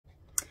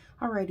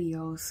Alrighty,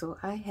 y'all, so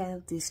I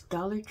have this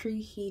Dollar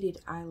Tree heated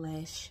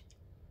eyelash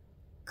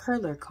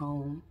curler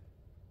comb,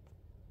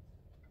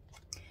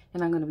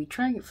 and I'm going to be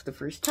trying it for the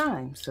first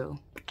time, so.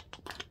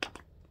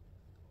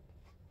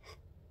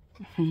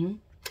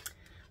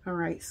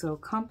 Alright, so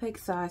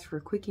compact size for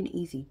quick and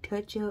easy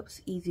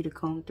touch-ups, easy to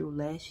comb through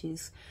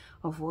lashes,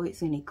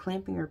 avoids any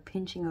clamping or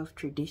pinching of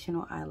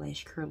traditional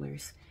eyelash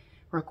curlers,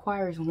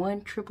 requires 1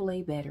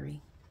 AAA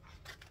battery.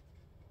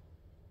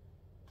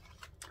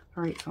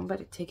 Alright, so I'm about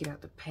to take it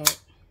out the pack.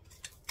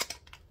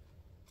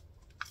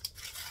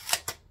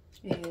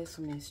 It has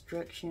some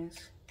instructions,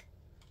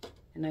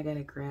 and I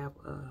gotta grab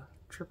a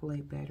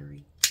AAA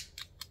battery. It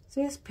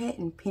says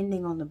patent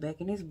pending on the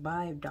back, and it's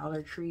by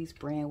Dollar Tree's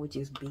brand, which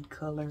is B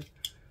Color.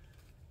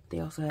 They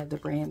also have the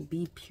brand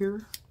Be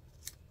Pure.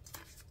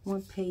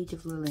 1 page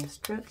of little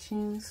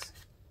instructions.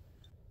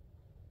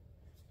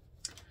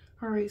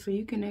 Alright, so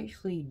you can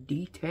actually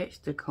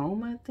detach the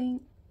comb, I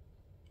think.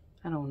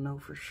 I don't know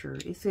for sure.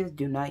 It says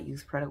do not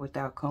use product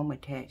without comb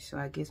attached, so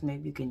I guess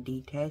maybe you can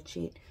detach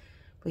it.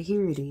 But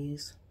here it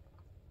is.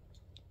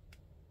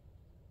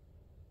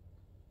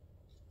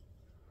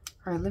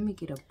 Alright, let me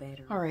get a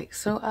battery. Alright,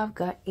 so I've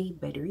got a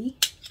battery.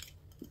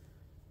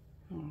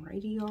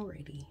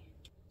 Alrighty.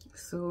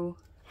 So,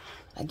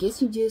 I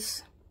guess you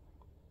just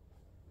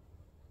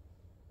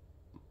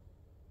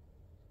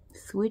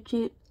switch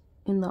it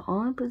in the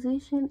on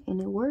position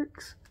and it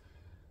works.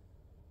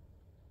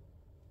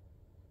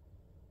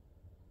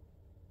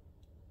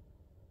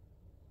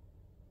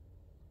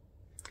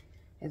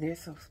 And there's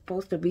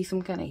supposed to be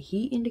some kind of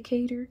heat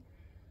indicator.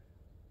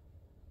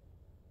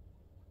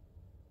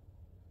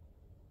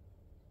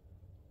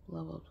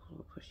 Level,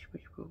 push.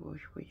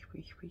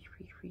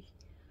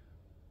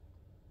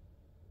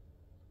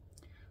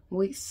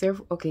 Wait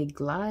several. Okay,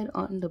 glide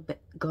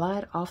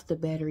off the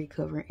battery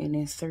cover and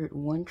insert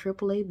 1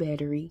 AAA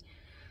battery.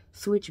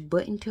 Switch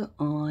button to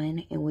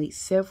on and wait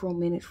several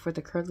minutes for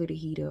the curler to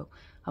heat up.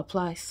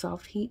 Apply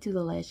soft heat to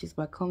the lashes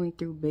by combing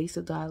through base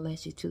of the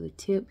eyelashes to the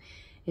tip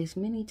as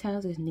many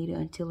times as needed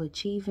until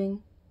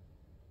achieving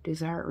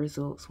desired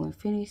results. When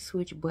finished,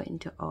 switch button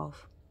to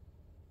off.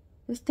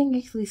 This thing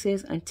actually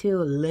says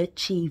until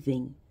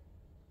achieving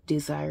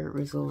desired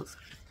results.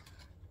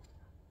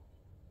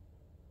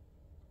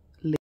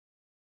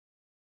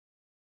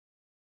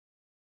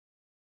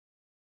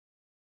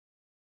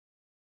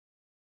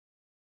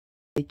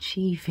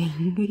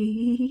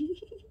 Achieving.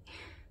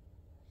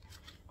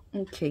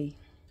 Okay.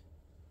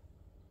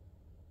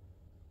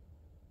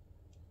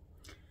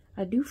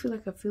 I do feel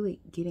like I feel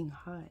it getting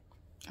hot.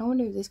 I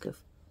wonder if this could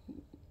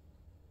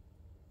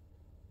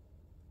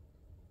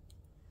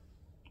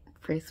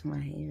press my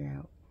hair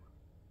out.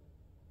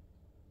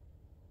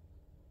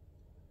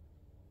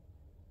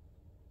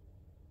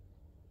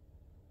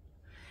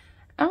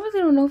 I really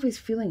don't know if it's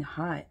feeling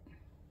hot.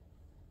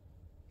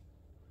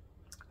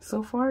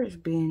 So far it's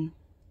been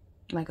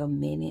like a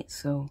minute,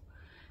 so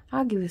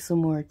I'll give it some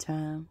more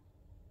time.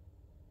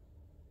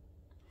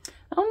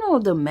 I don't know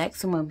the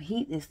maximum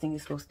heat this thing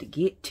is supposed to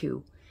get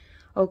to.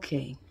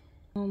 Okay.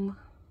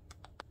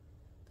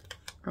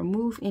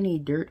 Remove any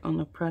dirt on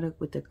the product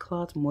with the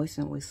cloth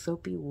moistened with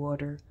soapy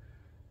water.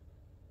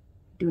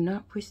 Do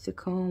not push the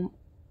comb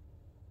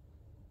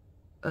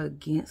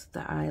against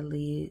the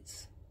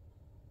eyelids.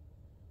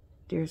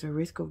 There's a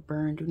risk of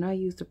burn. Do not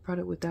use the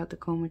product without the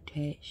comb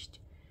attached.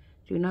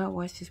 Do not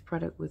wash this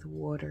product with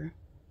water,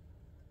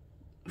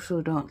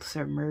 so don't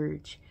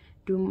submerge.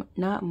 Do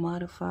not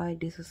modify,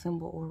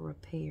 disassemble, or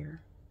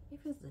repair. If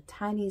it's the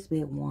tiniest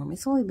bit warm,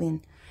 it's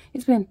been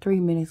 3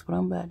 minutes, but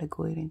I'm about to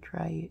go ahead and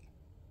try it.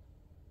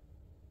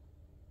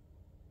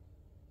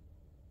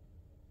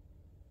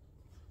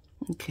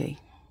 Okay.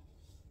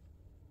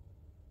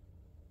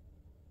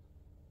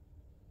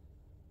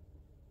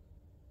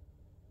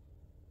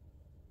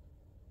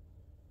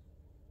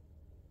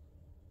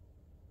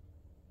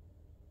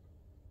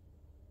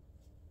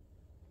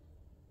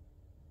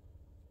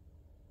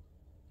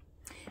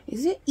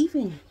 Is it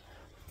even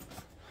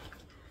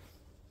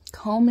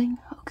combing?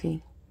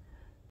 Okay.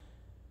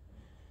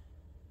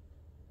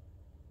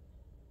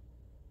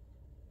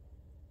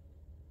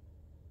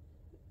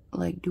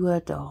 Like, do I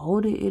have to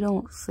hold it? It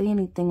don't say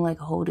anything like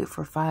hold it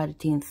for 5 to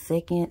 10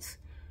 seconds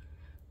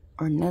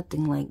or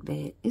nothing like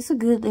that. It's a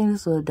good thing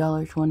it's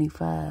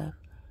 $1.25,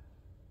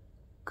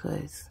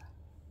 cause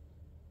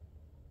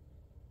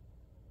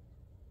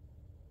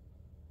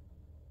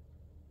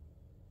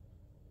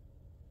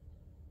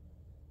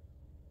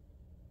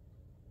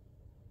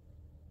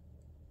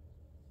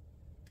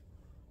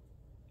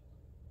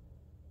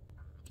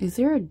is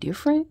there a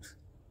difference?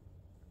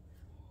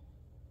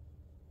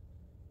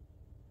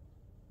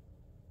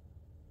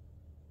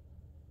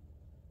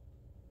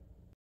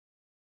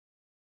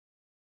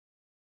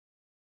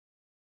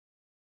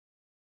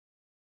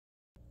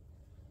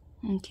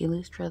 Okay,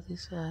 let's try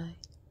this side.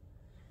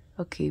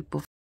 Okay,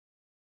 before.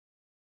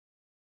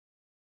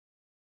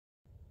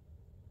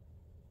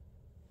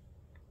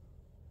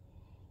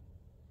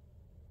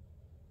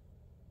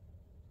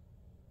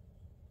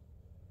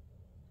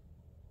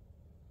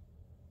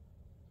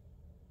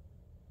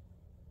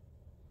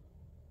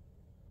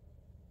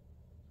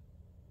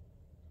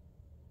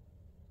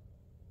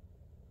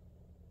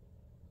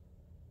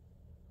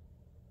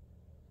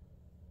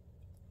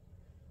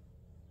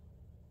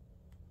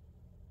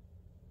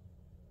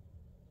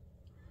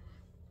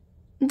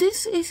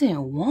 This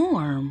isn't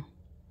warm.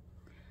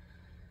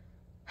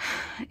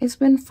 It's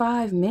been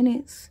 5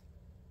 minutes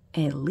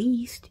at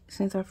least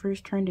since I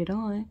first turned it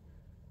on.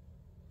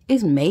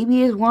 It's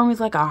maybe as warm as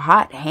like a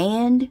hot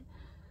hand.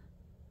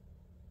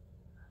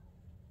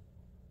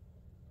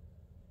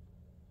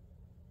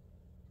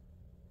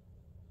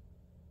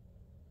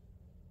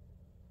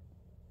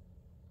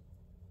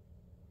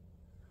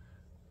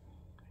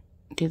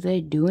 Did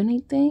they do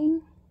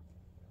anything?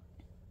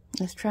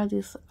 Let's try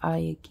this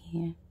eye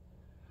again.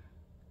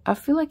 I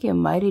feel like it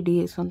might have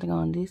did something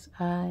on this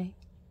eye.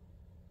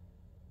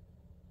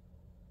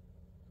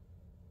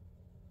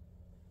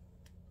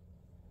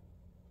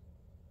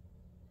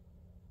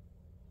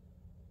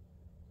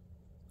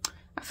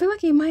 I feel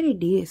like it might have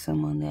did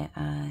some on that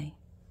eye.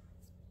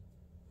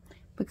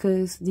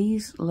 Because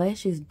these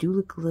lashes do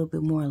look a little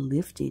bit more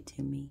lifted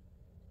to me.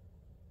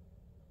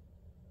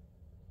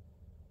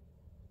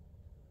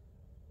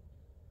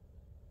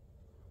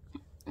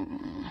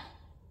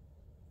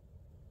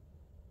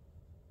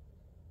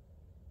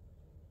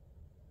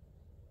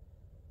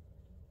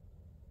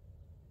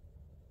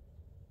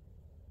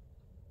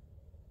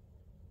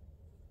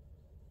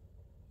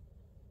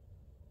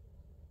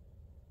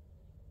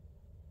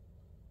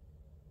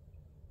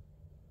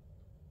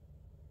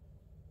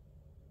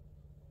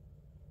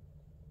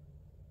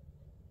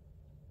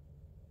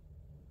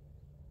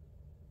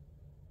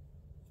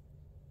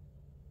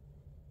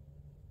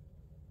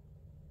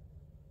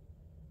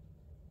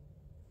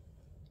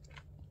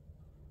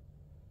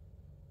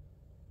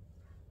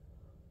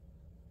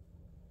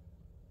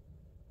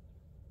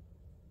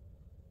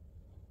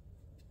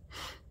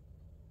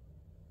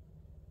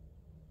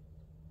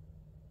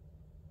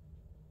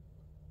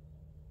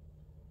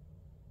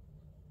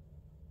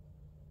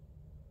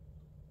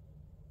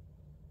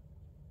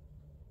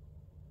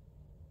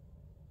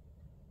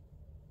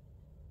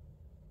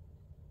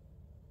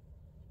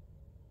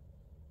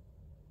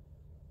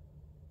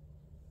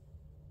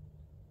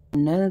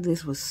 None of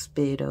this was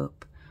sped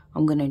up.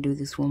 I'm gonna do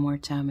this one more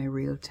time in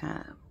real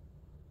time.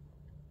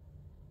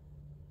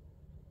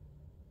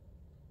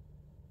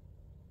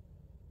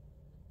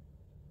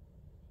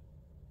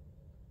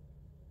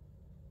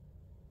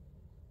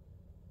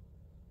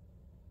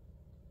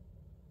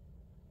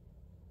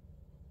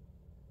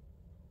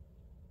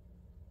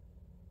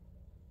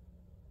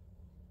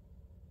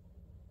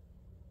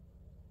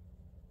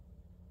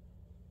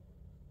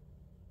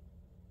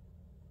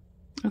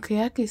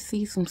 Okay, I can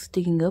see some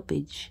sticking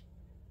upage.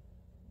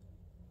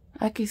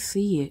 I can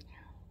see it.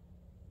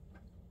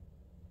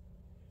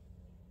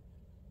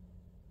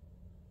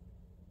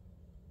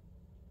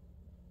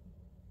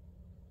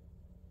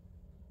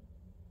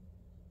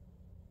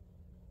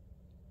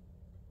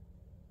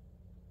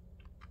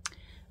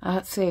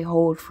 I'd say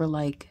hold for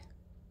like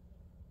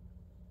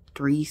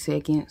 3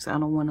 seconds. I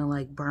don't want to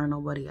like burn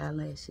nobody's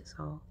eyelashes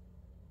off.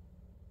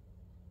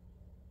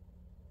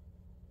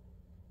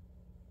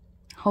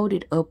 Hold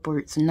it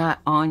upwards, not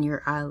on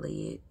your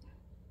eyelid.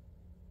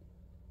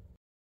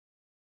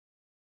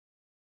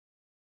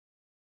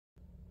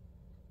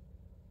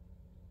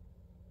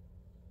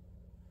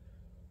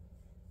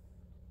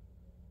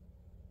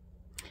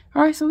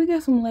 Alright, so we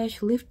got some lash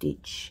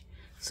liftage.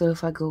 So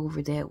if I go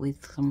over that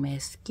with some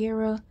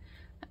mascara,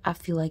 I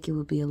feel like it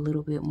would be a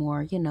little bit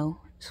more, you know,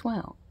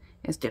 swell.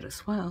 Instead of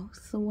swell.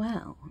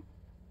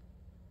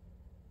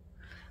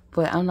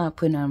 But I'm not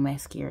putting on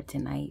mascara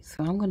tonight.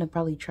 So I'm going to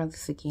probably try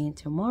this again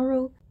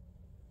tomorrow.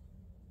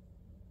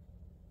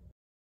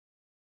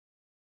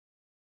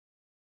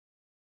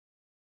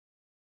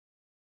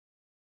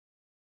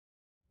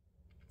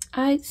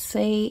 I'd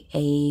say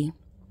a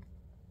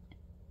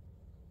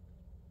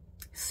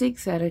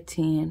 6 out of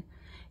 10.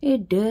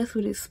 It does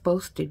what it's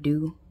supposed to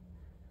do.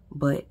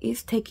 But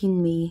it's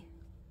taking me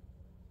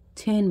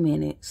 10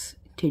 minutes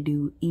to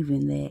do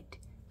even that.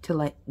 To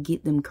like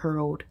get them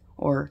curled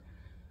or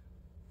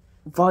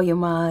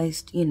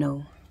volumized, you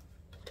know,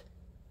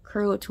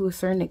 curled to a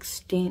certain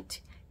extent.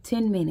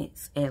 10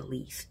 minutes at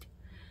least.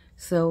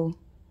 So,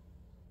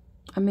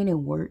 I mean, it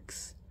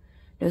works.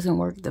 Doesn't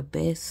work the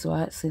best, so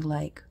I'd say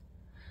like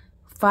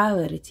 5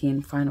 out of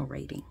 10 final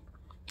rating.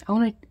 I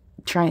want to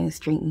try and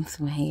straighten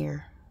some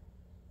hair.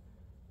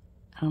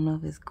 I don't know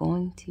if it's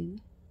going to.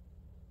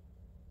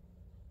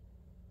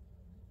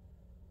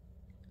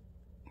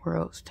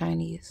 World's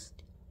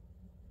tiniest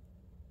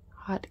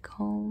hot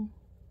comb.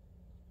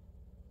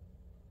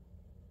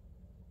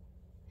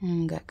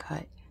 Got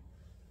caught.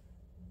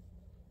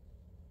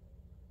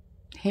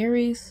 Hair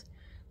is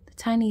the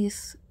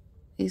tiniest,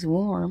 is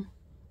warm.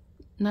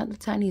 Not the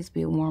tiniest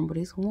bit warm, but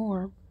it's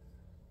warm.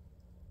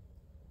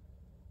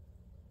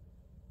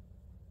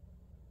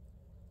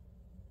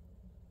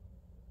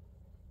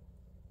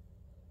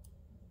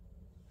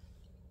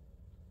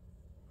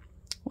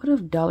 What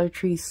if Dollar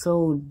Tree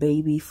sold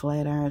baby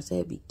flat irons?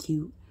 That'd be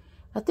cute.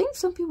 I think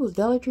some people's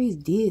Dollar Trees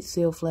did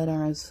sell flat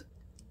irons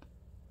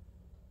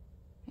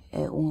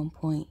at one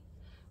point.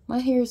 My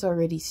hair is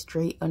already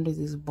straight under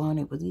this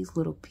bonnet, but these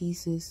little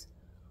pieces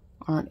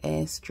aren't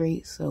as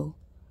straight, so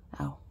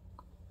ow.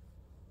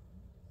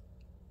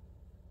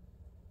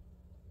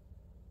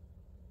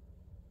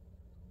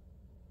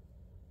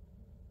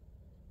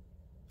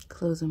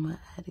 Closing my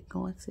eye to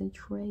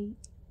concentrate.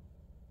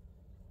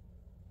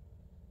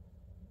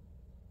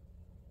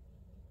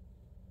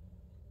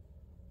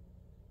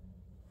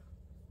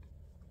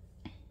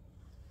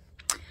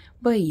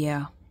 But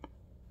yeah.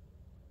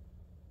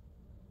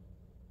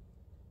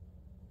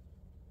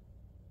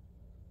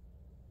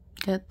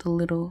 Got the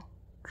little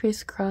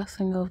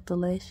crisscrossing of the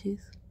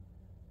lashes.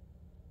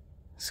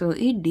 So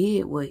it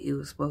did what it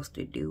was supposed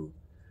to do.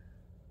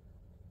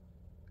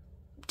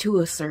 To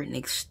a certain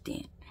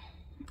extent.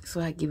 So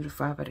I give it a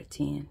 5 out of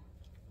 10.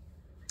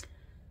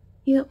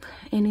 Yep,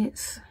 and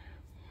it's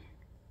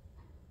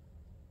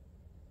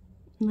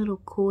little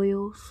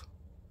coils.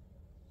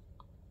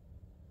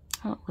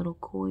 Hot little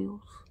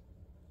coils.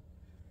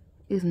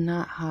 It's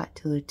not hot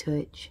to the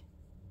touch.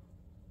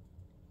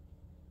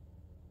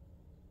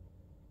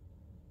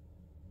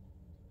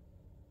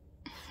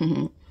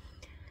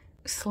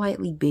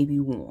 Slightly baby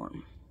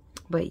warm.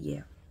 But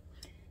yeah.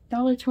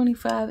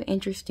 $1.25,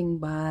 interesting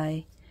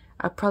buy.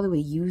 I probably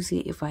would use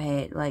it if I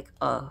had like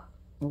a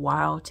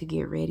while to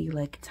get ready,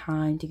 like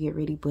time to get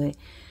ready, but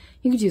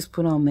you can just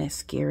put on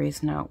mascara.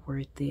 It's not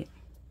worth it.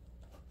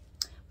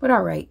 But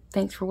alright,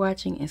 thanks for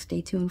watching and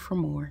stay tuned for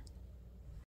more.